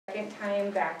second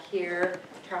time back here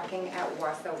talking at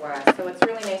Wassa West. So it's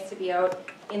really nice to be out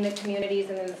in the communities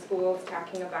and in the schools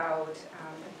talking about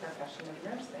the profession of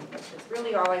nursing, which is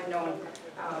really all I've known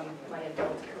my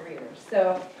adult career.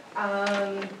 So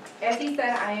as he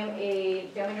said, I am a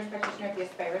family nurse practitioner at the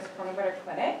Aspirus Butter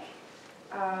Clinic.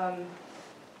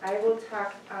 I will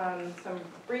talk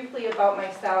briefly about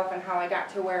myself and how I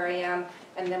got to where I am,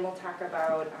 and then we'll talk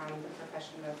about the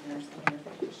profession of nursing and nurse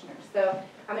practitioner. So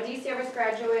I'm a DCRS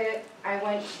graduate. I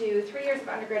went to 3 years of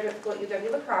undergraduate school at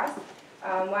UW La Crosse.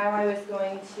 While I was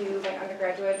going to my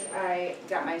undergraduate, I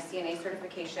got my CNA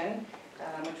certification,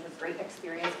 which was a great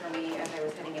experience for me as I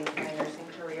was heading into my nursing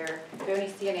career. Do you have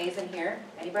any CNAs in here?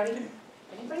 Anybody?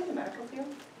 Anybody in the medical field?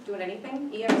 Doing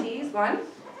anything? EMTs? One?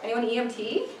 Anyone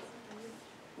EMT?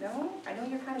 No? I know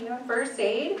you're kind of young. First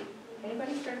aid?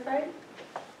 Anybody certified?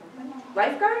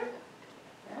 Lifeguard?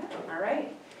 Yeah, all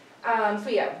right. So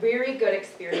yeah, very good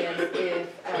experience if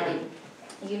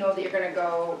you know that you're going to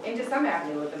go into some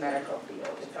avenue of the medical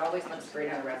field. It always looks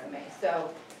great on a resume.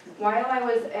 So while I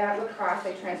was at La Crosse,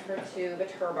 I transferred to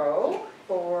Viterbo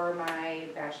for my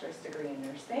bachelor's degree in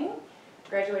nursing.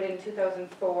 Graduated in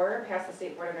 2004, passed the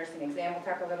State Board of Nursing exam. We'll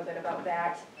talk a little bit about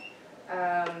that.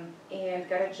 And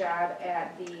got a job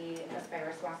at the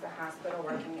Aspirus Wassa Hospital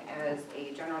working as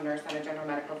a general nurse on a general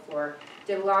medical floor.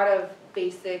 Did a lot of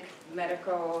basic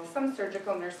medical, some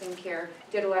surgical nursing care,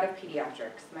 did a lot of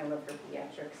pediatrics. My love for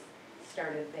pediatrics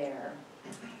started there.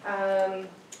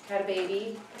 Had a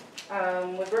baby,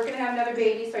 was working to have another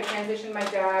baby, so I transitioned my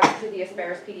job to the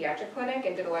Aspirus Pediatric Clinic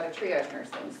and did a lot of triage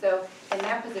nursing. So in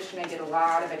that position I did a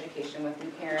lot of education with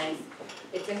new parents.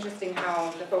 It's interesting how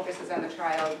the focus is on the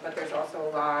child, but there's also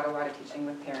a lot of teaching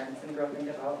with parents and growth and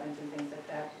development and things like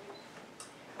that.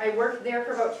 I worked there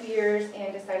for about 2 years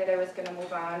and decided I was going to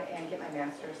move on and get my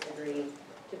master's degree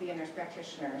to be a nurse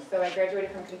practitioner. So I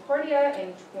graduated from Concordia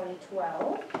in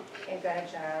 2012 and got a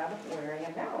job where I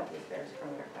am now at the Aspirus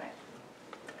Butter Clinic.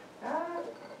 There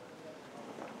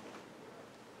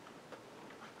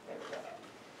we go.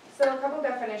 So a couple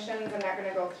definitions. I'm not going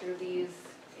to go through these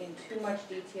in too much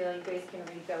detail. You guys can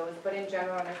read those. But in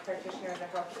general, a nurse practitioner is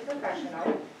a healthcare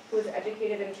professional who is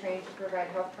educated and trained to provide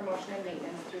health promotion and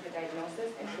maintenance through the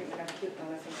diagnosis and treatment of acute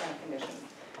illness and chronic conditions.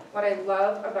 What I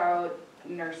love about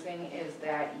nursing is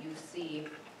that you see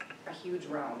a huge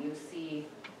realm. You see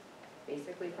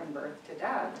basically from birth to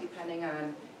death, depending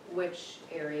on which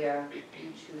area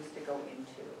you choose to go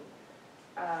into.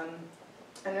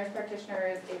 A nurse practitioner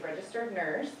is a registered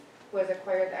nurse who has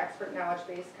acquired the expert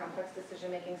knowledge-based, complex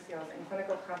decision-making skills and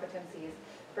clinical competencies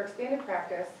for expanded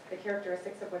practice, the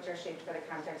characteristics of which are shaped by the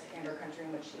context and or country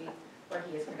in which she or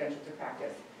he is credentialed to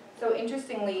practice. So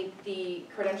interestingly, the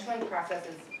credentialing process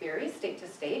is varies state to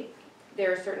state.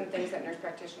 There are certain things that nurse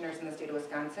practitioners in the state of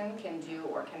Wisconsin can do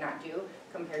or cannot do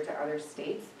compared to other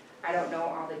states. I don't know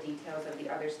all the details of the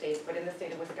other states, but in the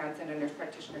state of Wisconsin, a nurse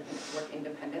practitioner can work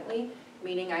independently,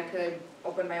 meaning I could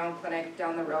open my own clinic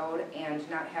down the road and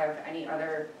not have any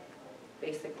other,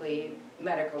 basically,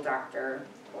 medical doctor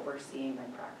overseeing my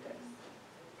practice.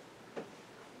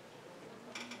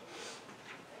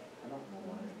 I don't know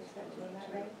why is that doing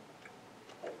that right.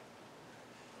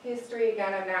 History,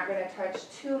 again, I'm not going to touch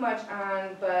too much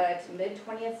on, but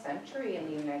mid-20th century in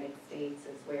the United States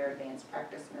is where advanced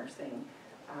practice nursing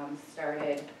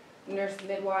started. Nurse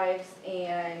midwives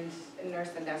and nurse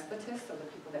anesthetists, so the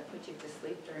people that put you to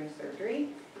sleep during surgery,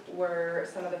 were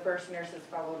some of the first nurses,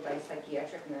 followed by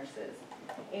psychiatric nurses.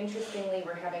 Interestingly,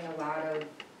 we're having a lot of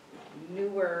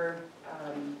newer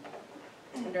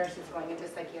nurses going into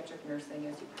psychiatric nursing.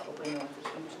 As you probably know, it's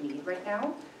a huge need right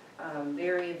now.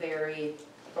 Very, very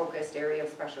focused area of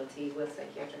specialty with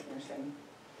psychiatric nursing.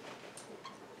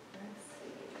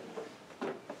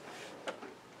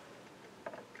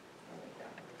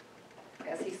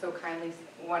 As he so kindly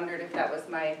wondered if that was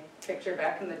my picture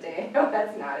back in the day. No,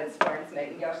 that's not. It's Florence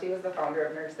Nightingale. She was the founder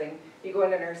of nursing. You go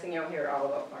into nursing, you'll hear all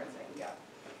about Florence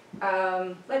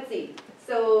Nightingale. Let's see.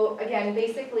 So again,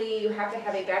 basically you have to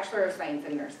have a Bachelor of Science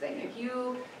in nursing. If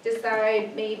you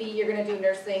decide maybe you're going to do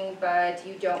nursing but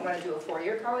you don't want to do a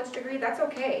 4-year college degree, that's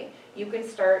okay. You can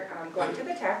start going to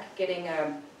the tech, getting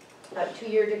a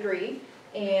 2-year degree,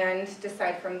 and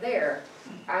decide from there.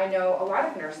 I know a lot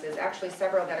of nurses, actually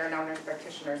several that are now nurse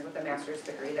practitioners with a master's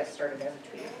degree that started as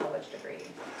a 2-year college degree.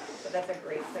 So that's a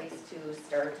great place to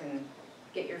start and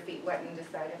get your feet wet and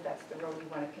decide if that's the road you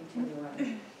want to continue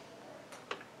on.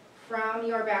 From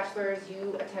your bachelor's,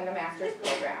 you attend a master's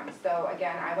program. So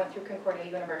again, I went through Concordia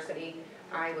University.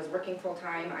 I was working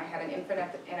full-time. I had an infant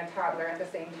and a toddler at the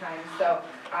same time. So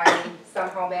I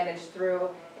somehow managed through,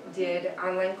 did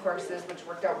online courses, which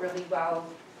worked out really well.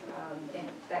 in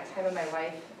that time of my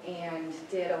life and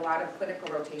did a lot of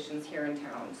clinical rotations here in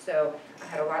town. So I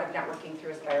had a lot of networking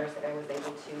through Aspires that I was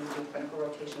able to do clinical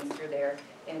rotations through there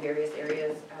in various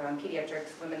areas,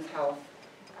 pediatrics, women's health,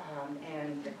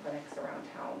 and the clinics around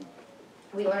town.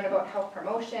 We learn about health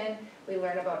promotion, we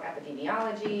learn about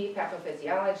epidemiology,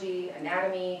 pathophysiology,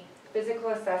 anatomy, physical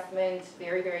assessment,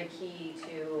 very, very key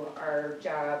to our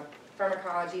job,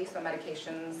 pharmacology, so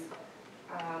medications,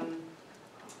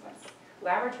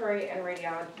 laboratory and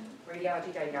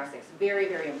radiology diagnostics, very,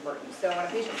 very important. So when a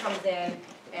patient comes in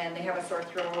and they have a sore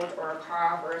throat or a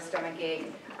cough or a stomach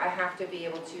ache, I have to be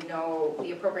able to know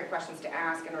the appropriate questions to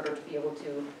ask in order to be able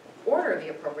to order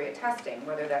the appropriate testing,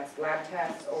 whether that's lab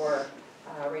tests or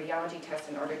radiology tests,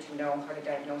 in order to know how to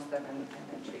diagnose them and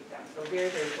then treat them. So very,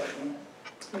 very important.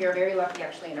 We are very lucky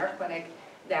actually in our clinic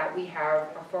that we have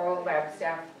a full lab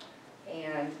staff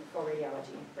and full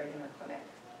radiology right in our clinic.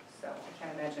 So I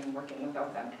can't imagine working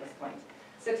without them at this point.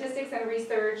 Statistics and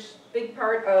research, big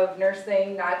part of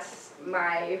nursing, not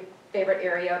my favorite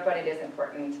area, but it is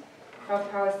important.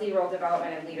 Health policy, role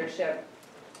development, and leadership.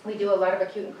 We do a lot of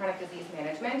acute and chronic disease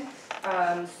management.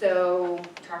 So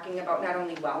talking about not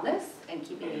only wellness and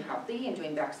keeping you healthy and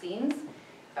doing vaccines,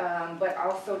 but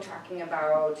also talking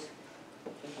about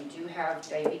if you do have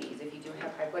diabetes, if you do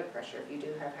have high blood pressure, if you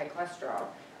do have high cholesterol,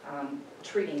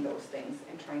 treating those things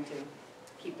and trying to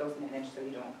keep those managed so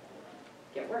you don't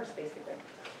get worse, basically.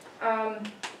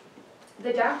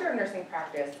 The doctor of nursing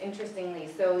practice, interestingly,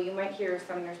 so you might hear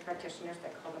some nurse practitioners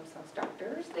that call themselves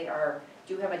doctors. They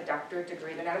do have a doctorate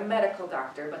degree. They're not a medical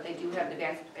doctor, but they do have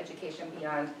advanced education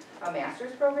beyond a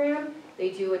master's program. They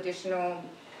do additional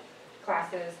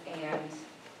classes, and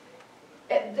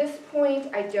at this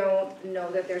point, I don't know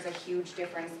that there's a huge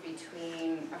difference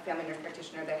between a family nurse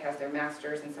practitioner that has their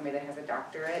master's and somebody that has a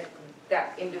doctorate.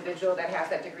 That individual that has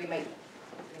that degree might,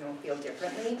 feel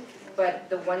differently. But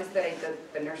the ones that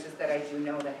the nurses that I do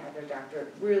know that have their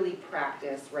doctorate really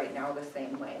practice right now the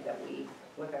same way that we,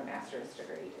 with our master's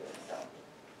degree, do. So,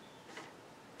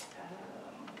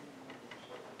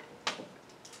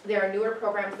 there are newer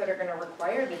programs that are going to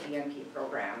require the DNP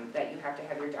program that you have to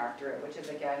have your doctorate, which is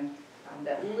again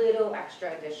that little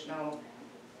extra additional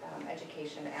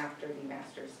education after the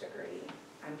master's degree.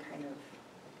 I'm kind of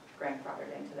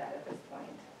grandfathered into that at this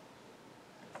point.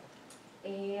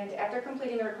 And after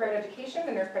completing the required education,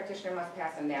 the nurse practitioner must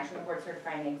pass a national board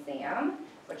certifying exam,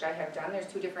 which I have done. There's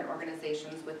 2 different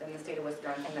organizations within the state of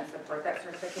Wisconsin that support that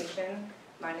certification.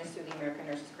 Mine is through the American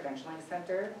Nurses Credentialing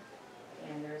Center,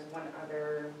 and there's one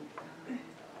other,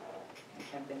 I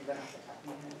can't think of it off the top of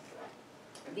my head.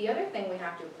 The other thing we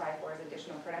have to apply for is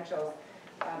additional credentials,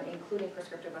 including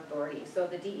prescriptive authority. So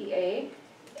the DEA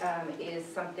is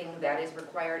something that is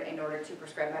required in order to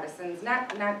prescribe medicines,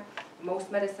 not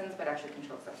most medicines, but actually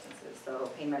controlled substances.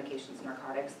 So pain medications,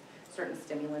 narcotics, certain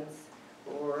stimulants,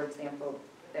 for example,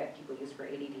 that people use for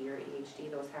ADD or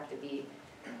ADHD, those have to be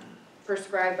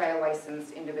prescribed by a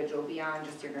licensed individual beyond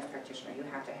just your nurse practitioner. You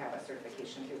have to have a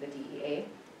certification through the DEA.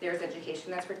 There's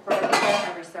education that's required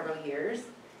every several years,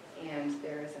 and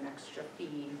there is an extra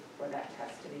fee for that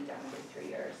test to be done every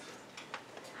 3 years.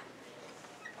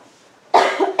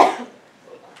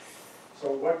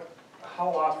 So how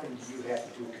often do you have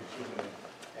to do continuing?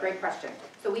 Great question.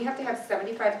 So we have to have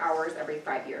 75 hours every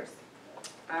 5 years.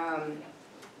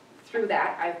 Through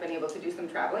that, I've been able to do some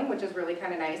traveling, which is really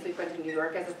kind of nice. We've been to New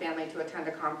York as a family to attend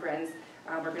a conference.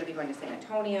 We're going to be going to San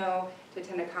Antonio to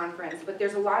attend a conference, but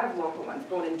there's a lot of local ones.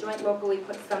 Bone and Joint locally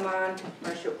puts some on,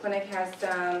 Marshall Clinic has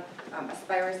some,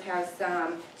 Aspires has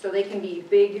some. So they can be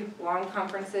big, long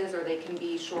conferences, or they can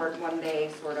be short,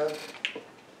 one-day sort of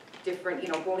different,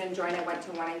 Bone and Joint, I went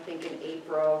to one, I think, in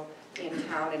April in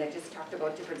town, and it just talked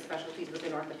about different specialties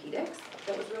within orthopedics.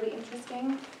 That was really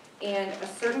interesting. And a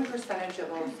certain percentage of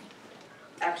those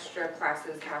extra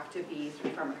classes have to be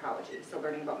through pharmacology, so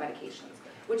learning about medications,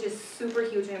 which is super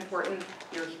huge and important.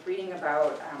 You're reading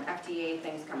about FDA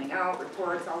things coming out,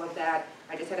 reports, all of that.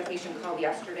 I just had a patient call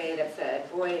yesterday that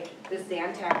said, boy, this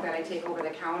Zantac that I take over the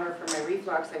counter for my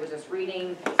reflux, I was just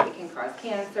reading, it can cause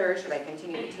cancer, should I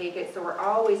continue to take it? So we're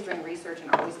always doing research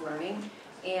and always learning,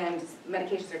 and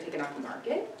medications are taken off the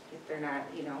market if they're not,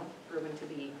 proven to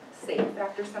be safe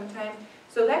after some time.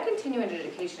 So that continuing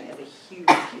education is a huge,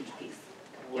 huge piece.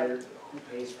 Who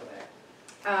pays for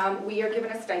that? We are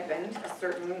given a stipend, a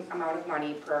certain amount of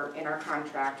money in our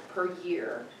contract per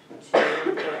year for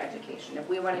education. If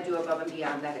we want to do above and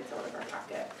beyond that, it's out of our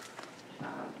pocket.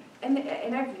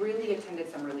 And I've really attended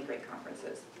some really great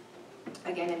conferences.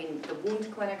 Again, I mean, the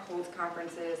wound clinic holds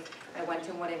conferences. I went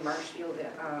to one in Marshfield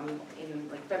in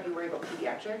like February about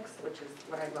pediatrics, which is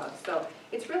what I love. So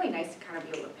it's really nice to kind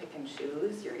of be able to pick and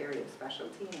choose your area of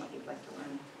specialty and what you'd like to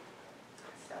learn.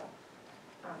 So,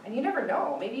 and you never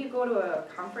know. Maybe you go to a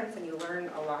conference and you learn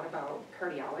a lot about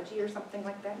cardiology or something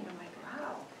like that, and you're like,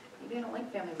 wow, maybe I don't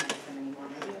like family medicine anymore.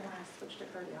 Maybe I want to switch to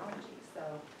cardiology. So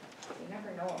you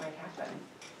never know what might happen.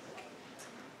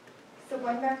 So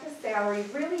going back to salary,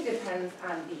 really depends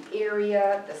on the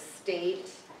area, the state,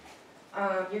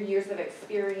 your years of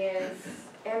experience,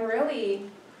 and really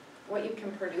what you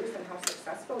can produce and how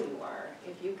successful you are.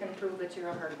 If you can prove that you're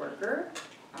a hard worker,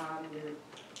 you're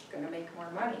going to make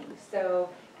more money. So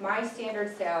my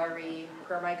standard salary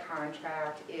per my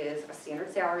contract is a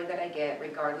standard salary that I get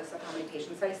regardless of how many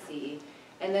patients I see,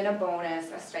 and then a bonus,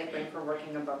 a stipend for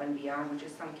working above and beyond, which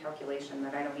is some calculation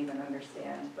that I don't even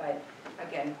understand. But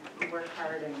again, you work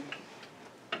hard and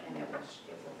it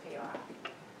will pay off.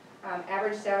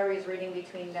 Average salary is reading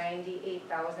between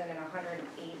 $98,000 and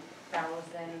 $108,000.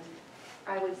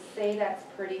 I would say that's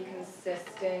pretty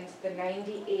consistent. The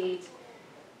 98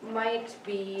 might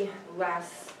be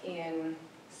less in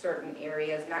certain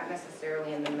areas, not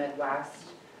necessarily in the Midwest.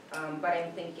 But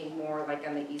I'm thinking more like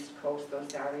on the East Coast, those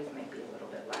salaries might be a little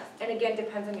bit less. And again,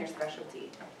 depends on your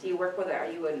specialty. Do you work with, are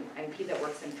you an NP that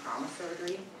works in trauma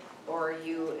surgery? Or are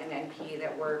you an NP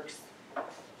that works, I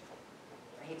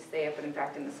hate to say it, but in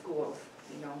fact in the schools,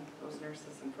 you know, those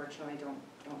nurses unfortunately don't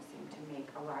seem to make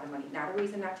a lot of money. Not a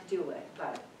reason not to do it,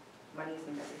 but money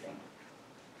isn't everything.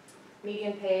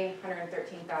 Median pay,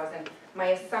 $113,000. My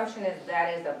assumption is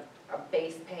that is a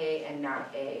base pay and not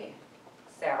a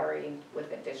salary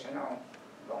with additional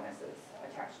bonuses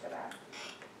attached to that.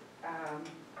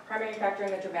 Primary factor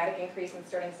in the dramatic increase in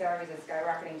starting salaries is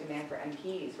skyrocketing demand for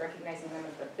NPs, recognizing them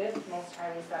as the 5th most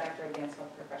highly sought after advanced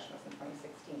health professionals in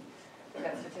 2016. So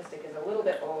that statistic is a little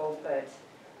bit old, but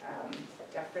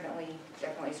definitely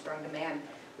strong demand.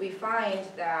 We find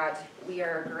that we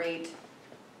are a great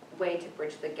way to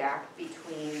bridge the gap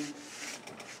between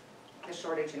the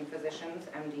shortage in physicians,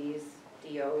 MDs,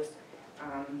 DOs,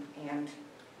 and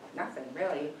nothing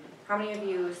really. How many of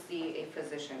you see a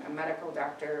physician, a medical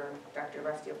doctor, doctor of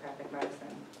osteopathic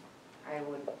medicine? I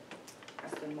would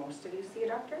assume most of you see a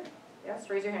doctor. Yes,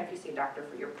 raise your hand if you see a doctor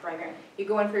for your primary. You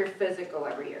go in for your physical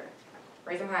every year.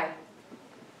 Raise them high.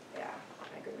 Yeah,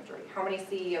 a good majority. How many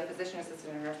see a physician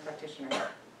assistant or nurse practitioner?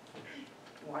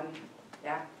 One.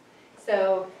 Yeah.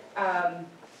 So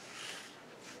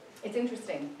it's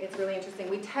interesting. It's really interesting.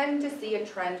 We tend to see a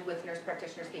trend with nurse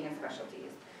practitioners being in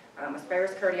specialties.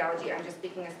 Aspirus Cardiology, I'm just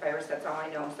speaking Aspirus, that's all I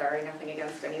know. Sorry, nothing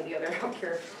against any of the other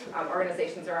healthcare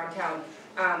organizations around town.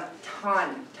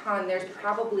 Ton. There's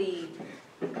probably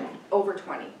over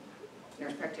 20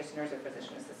 nurse practitioners or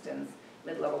physician assistants,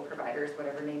 mid-level providers,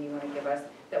 whatever name you want to give us,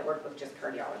 that work with just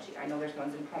cardiology. I know there's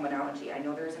ones in pulmonology. I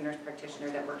know there's a nurse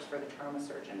practitioner that works for the trauma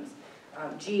surgeons.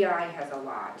 GI has a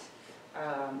lot.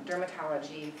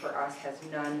 Dermatology for us has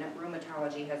none.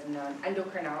 Rheumatology has none.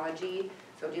 Endocrinology,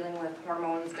 so dealing with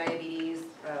hormones, diabetes,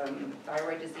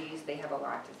 thyroid disease, they have a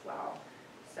lot as well.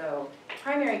 So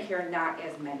primary care, not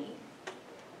as many.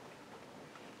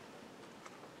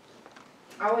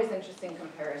 Always interesting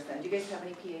comparison. Do you guys have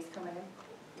any PAs coming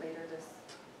in later this?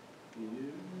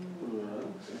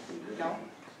 No?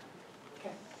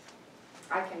 Okay.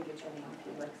 I can get you a name if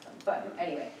you like some. But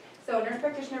anyway. So nurse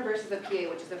practitioner versus a PA,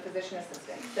 which is a physician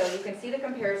assistant. So you can see the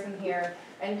comparison here.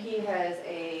 NP has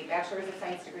a bachelor's of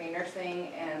science degree in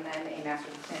nursing and then a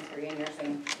master's of science degree in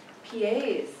nursing.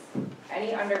 PAs,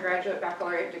 any undergraduate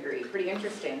baccalaureate degree, pretty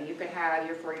interesting. You could have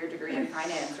your 4-year degree in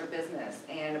finance or business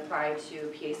and apply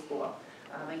to PA school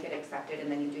and get accepted,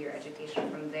 and then you do your education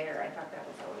from there. I thought that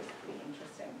was always pretty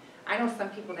interesting. I know some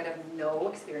people that have no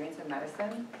experience in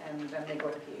medicine and then they go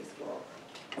to PA school.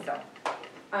 So.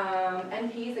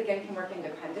 NPs, again, can work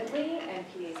independently, and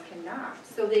PAs cannot.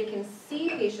 So they can see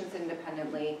patients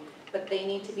independently, but they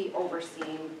need to be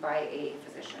overseen by a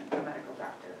physician, a medical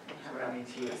doctor. So that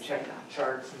means you check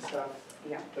charts and stuff?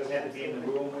 Yeah. Doesn't have to be in the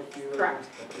room with you? Correct.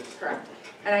 Correct.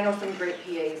 And I know some great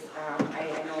PAs.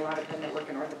 I know a lot of them that work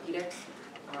in orthopedics.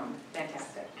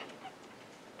 Fantastic.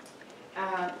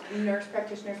 Nurse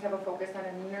practitioners have a focus on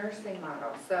a nursing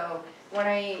model. So when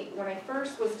I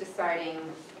first was deciding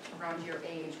around your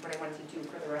age what I wanted to do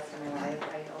for the rest of my life,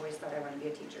 I always thought I wanted to be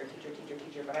a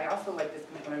teacher, but I also like this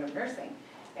component of nursing.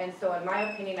 And so in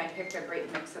my opinion, I picked a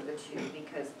great mix of the two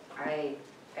because I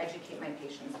educate my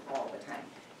patients all the time.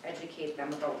 Educate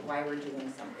them about why we're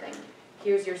doing something.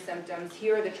 Here's your symptoms,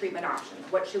 here are the treatment options.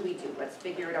 What should we do? Let's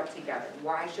figure it out together.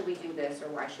 Why should we do this or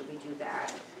why should we do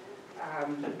that?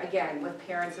 Again, with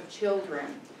parents of children,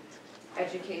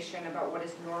 education about what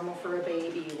is normal for a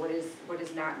baby, what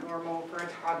is not normal for a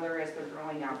toddler as they're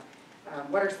growing up.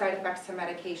 What are side effects to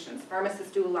medications?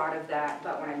 Pharmacists do a lot of that,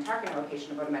 but when I'm talking to a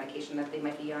patient about a medication that they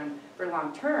might be on for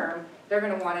long term, they're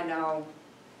going to want to know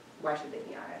why should they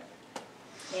be on it.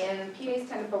 And PAs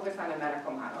tend to focus on a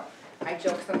medical model. I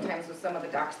joke sometimes with some of the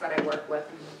docs that I work with,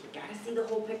 you gotta see the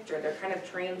whole picture. They're kind of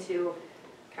trained to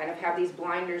kind of have these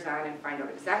blinders on and find out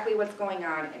exactly what's going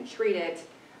on and treat it.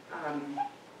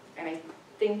 And I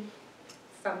think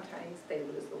sometimes they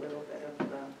lose a little bit of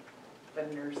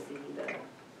the nursey,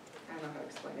 I don't know how to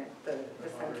explain it, the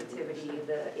sensitivity,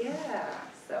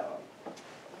 so.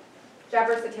 Job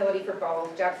versatility for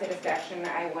both, job satisfaction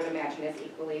I would imagine is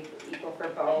equal for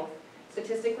both.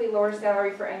 Statistically lower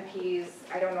salary for NPs,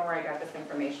 I don't know where I got this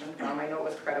information from, I know it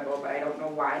was credible, but I don't know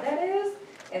why that is.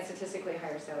 And statistically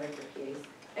higher salary for PAs.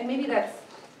 And maybe that's,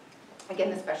 again,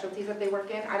 the specialties that they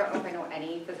work in. I don't know if I know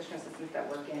any physician assistants that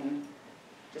work in,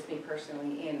 just me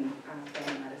personally, in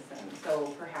family medicine.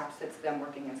 So perhaps it's them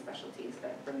working in specialties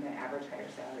that bring the average higher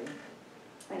salary.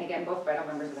 And again, both vital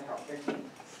members of the healthcare team.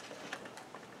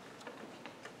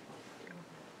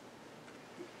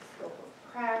 Scope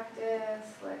of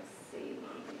practice, let's see.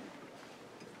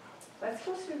 Let's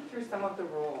go through some of the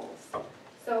roles.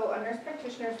 So a nurse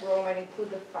practitioner's role might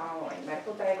include the following: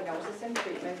 medical diagnosis and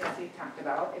treatment, as we've talked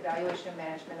about, evaluation and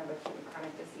management of acute and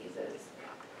chronic diseases.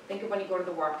 Think of when you go to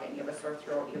the walk-in, you have a sore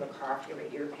throat, you have a cough, you have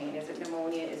an ear pain. Is it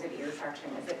pneumonia? Is it ear infection?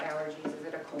 Is it allergies? Is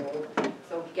it a cold?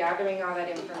 So gathering all that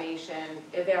information,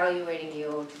 evaluating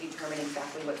you to determine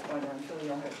exactly what's going on so we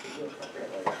know how to treat you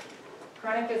appropriately.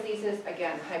 Chronic diseases,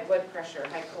 again, high blood pressure,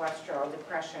 high cholesterol,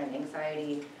 depression,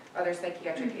 anxiety, other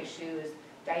psychiatric issues,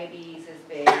 diabetes is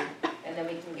big, and then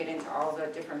we can get into all the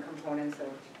different components of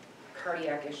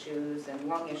cardiac issues and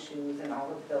lung issues and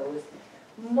all of those.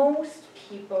 Most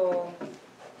people,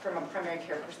 from a primary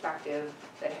care perspective,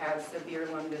 that have severe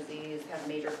lung disease, have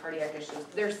major cardiac issues,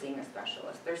 they're seeing a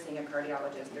specialist, they're seeing a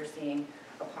cardiologist, they're seeing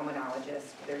a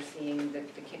pulmonologist, they're seeing the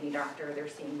kidney doctor, they're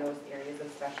seeing those areas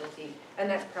of specialty, and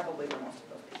that's probably where most of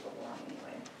those people belong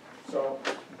anyway. So,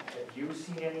 have you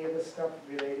seen any of the stuff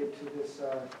related to this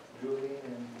drooling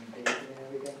and baking and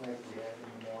everything like we have in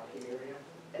the Milwaukee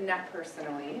area? Not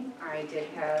personally. I did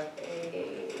have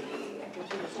I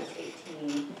think he was just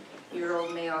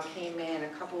 18-year-old male came in a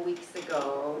couple weeks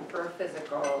ago for a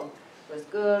physical, was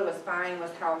good, was fine,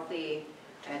 was healthy,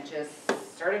 and just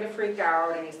started to freak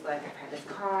out, and he's like, I've had this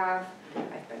cough,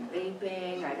 I've been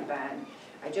vaping,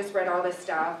 I just read all this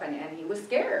stuff, and he was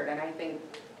scared, and I think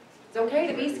it's okay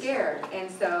to be scared. And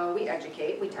so we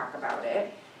educate, we talk about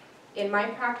it. In my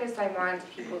practice, I want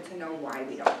people to know why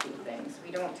we don't do things.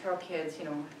 We don't tell kids,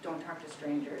 don't talk to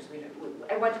strangers.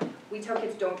 We tell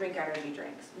kids don't drink energy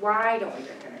drinks. Why don't we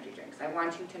drink energy drinks? I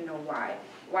want you to know why.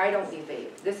 Why don't we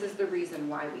vape? This is the reason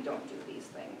why we don't do these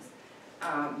things.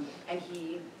 And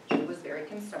he was very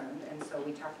concerned, and so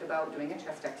we talked about doing a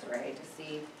chest x-ray to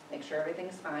make sure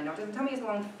everything's fine. Now, it doesn't tell me his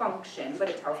lung function, but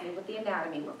it tells me what the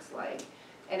anatomy looks like.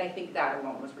 And I think that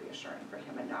alone was reassuring for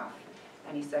him enough.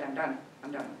 And he said, I'm done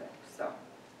with it. So,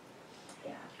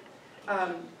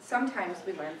 yeah. Sometimes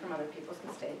we learn from other people's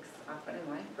mistakes, often in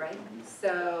life, right?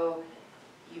 So,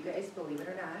 you guys, believe it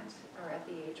or not, are at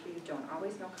the age where you don't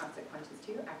always know consequences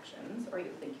to your actions, or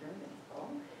you think you're invincible.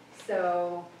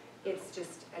 So, it's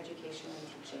just education and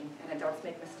teaching. And adults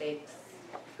make mistakes.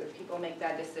 Good people make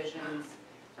bad decisions.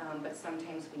 But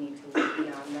sometimes we need to look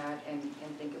beyond that and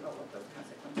think about what those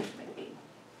consequences might be.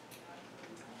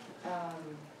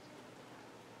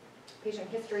 Patient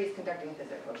histories, conducting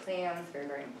physical exams, very,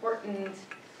 very important.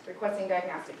 Requesting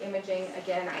diagnostic imaging.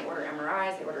 Again, I order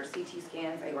MRIs, I order CT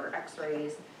scans, I order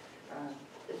x-rays,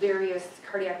 various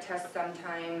cardiac tests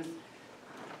sometimes,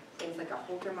 things like a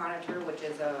Holter monitor, which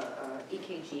is a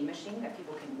EKG machine that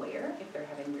people can wear if they're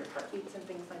having weird heartbeats and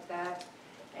things like that.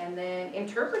 And then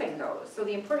interpreting those. So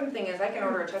the important thing is I can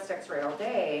order a chest x-ray all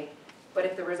day, but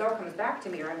if the result comes back to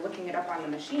me or I'm looking it up on the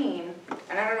machine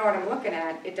and I don't know what I'm looking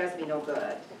at, it does me no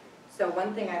good. So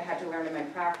one thing I've had to learn in my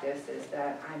practice is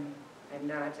that I'm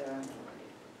not a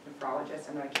nephrologist,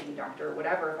 I'm not a kidney doctor or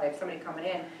whatever. If I have somebody coming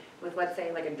in with, let's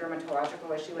say, like a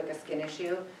dermatological issue, like a skin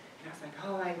issue, and I was like,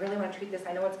 oh, I really want to treat this,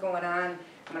 I know what's going on,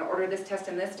 I'm going to order this test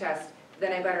and this test,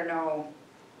 then I better know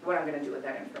what I'm going to do with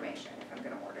that information if I'm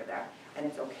going to order that. And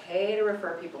it's okay to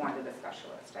refer people on to the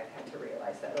specialist. I've had to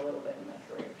realize that a little bit in my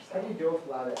career. So. How do you deal with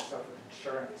a lot of that stuff with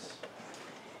insurance?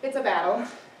 It's a battle.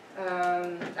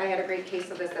 I had a great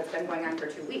case of this that's been going on for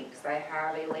 2 weeks. I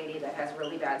have a lady that has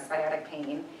really bad sciatic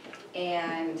pain,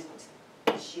 and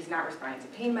she's not responding to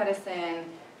pain medicine.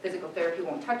 Physical therapy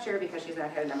won't touch her because she's not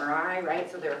had an MRI,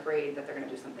 right? So they're afraid that they're gonna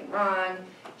do something wrong.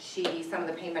 Some of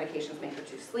the pain medications make her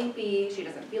too sleepy. She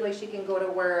doesn't feel like she can go to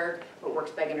work, but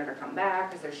work's begging her to come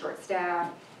back because they're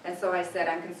short-staffed. And so I said,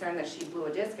 I'm concerned that she blew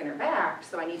a disc in her back,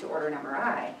 so I need to order an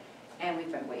MRI. And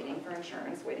we've been waiting for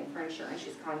insurance.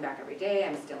 She's calling back every day.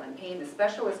 I'm still in pain. The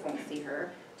specialist won't see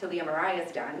her till the MRI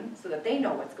is done so that they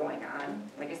know what's going on.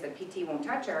 Like I said, PT won't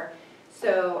touch her.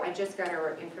 So I just got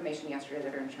her information yesterday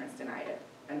that her insurance denied it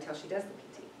until she does the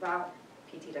PT. Well,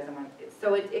 PT doesn't want it.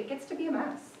 So it gets to be a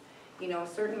mess. You know,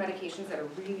 certain medications that are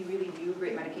really, really new,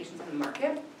 great medications in the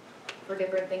market for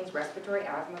different things, respiratory,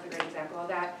 asthma is a great example of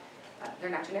that, they're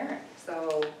not generic.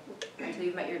 So until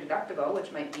you've met your deductible,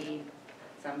 which might be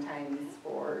sometimes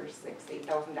 $4,000, $6,000,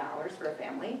 $8,000 for a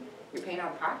family, you're paying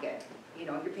out of pocket. You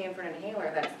know, if you're paying for an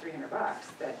inhaler, that's $300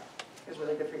 that is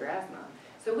really good for your asthma.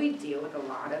 So we deal with a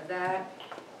lot of that.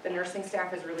 The nursing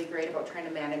staff is really great about trying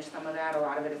to manage some of that. A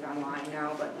lot of it is online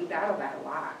now, but we battle that a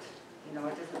lot. You know,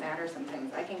 it doesn't matter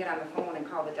sometimes. I can get on the phone and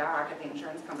call the doc at the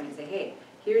insurance company and say, hey,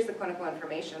 here's the clinical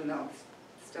information. They'll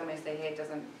still may say, hey, it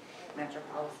doesn't match your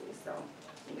policy. So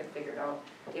you get figured out.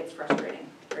 It's frustrating,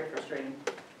 very frustrating.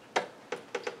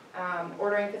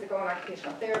 Ordering physical and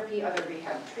occupational therapy, other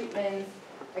rehab treatments,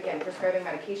 again, prescribing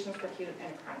medications for acute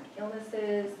and chronic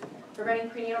illnesses, preventing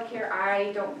prenatal care.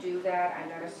 I don't do that. I'm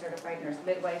not a certified nurse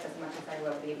midwife as much as I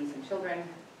love babies and children.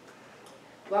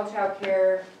 Well child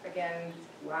care, again,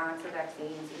 lots of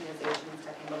vaccines, immunizations,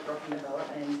 talking about broken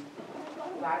development.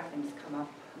 A lot of things come up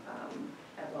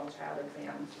at well child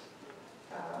exams.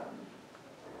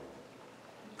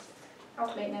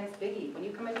 Health maintenance, biggie. When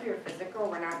you come in for your physical,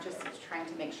 we're not just trying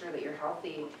to make sure that you're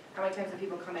healthy. How many times have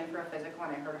people come in for a physical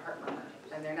and I heard a heart murmur,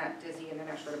 and they're not dizzy and they're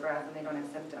not short of breath and they don't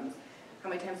have symptoms? How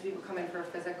many times do people come in for a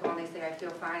physical and they say, I feel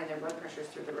fine, and their blood pressure's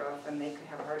through the roof and they could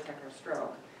have a heart attack or a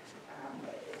stroke?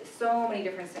 So many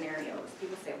different scenarios.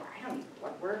 People say, well, I don't need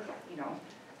blood work, you know,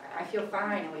 I feel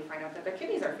fine, and we find out that their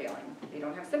kidneys are failing. They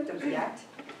don't have symptoms yet.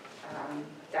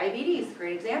 Diabetes,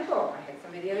 great example. I had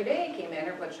somebody the other day came in,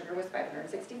 her blood sugar was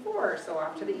 564, so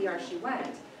off to the ER she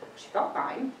went. She felt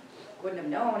fine. Wouldn't have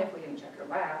known if we didn't check her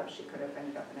lab. She could have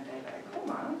ended up in a diabetic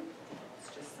coma.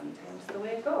 It's just sometimes the way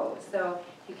it goes. So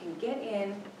you can get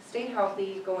in, stay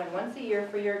healthy, go in once a year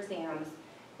for your exams,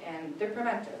 and they're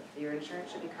preventive. Your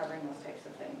insurance should be covering those types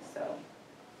of things. So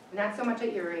not so much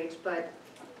at your age, but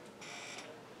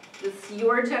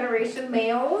your generation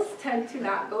males tend to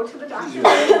not go to the doctor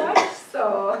very much,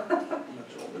 so.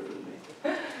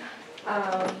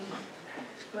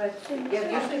 But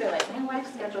yeah, usually they're like, my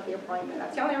wife scheduled the appointment.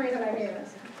 That's the only reason I'm here.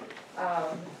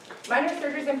 Minor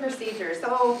surgeries and procedures.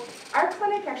 So our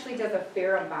clinic actually does a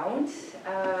fair amount.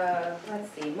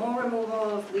 Let's see, mole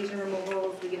removals, lesion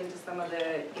removals. We get into some of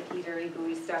the icky, dirty,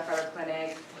 gooey stuff at our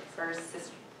clinic, as far as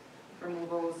cyst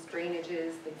removals,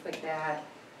 drainages, things like that.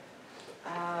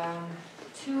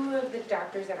 Two of the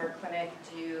doctors at our clinic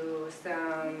do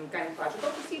some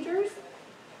gynecological procedures,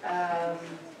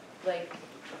 like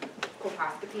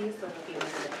colposcopies, so if you look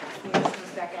at the casting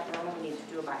comes back abnormal, we need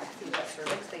to do a biopsy of that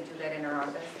cervix. They do that in our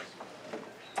office.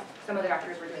 Some of the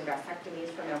doctors were doing vasectomies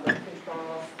for male birth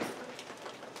control.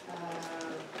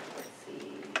 Let's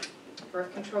see,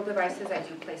 birth control devices, I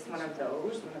do place one of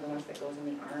those, one of the ones that goes in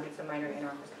the arm. It's a minor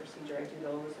in-office procedure, I do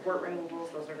those. Wart removals,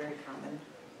 those are very common.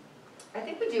 I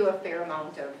think we do a fair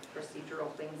amount of procedural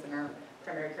things in our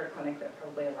primary care clinic that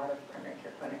probably a lot of primary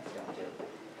care clinics don't do.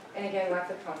 And again,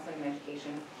 lots of counseling and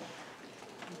education.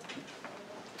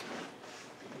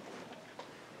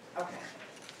 Okay,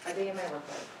 a day in my work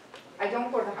life. I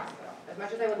don't go to the hospital, as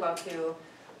much as I would love to.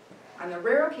 On the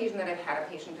rare occasion that I've had a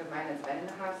patient of mine that's been in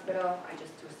the hospital, I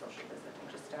just do a social visit.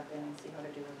 I just stop in and see how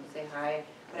they're doing and say hi,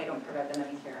 but I don't provide them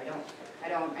any care. I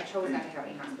chose not to have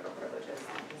any hospital privileges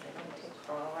because I don't take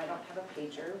call. I don't have a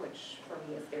pager, which for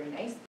me is very nice.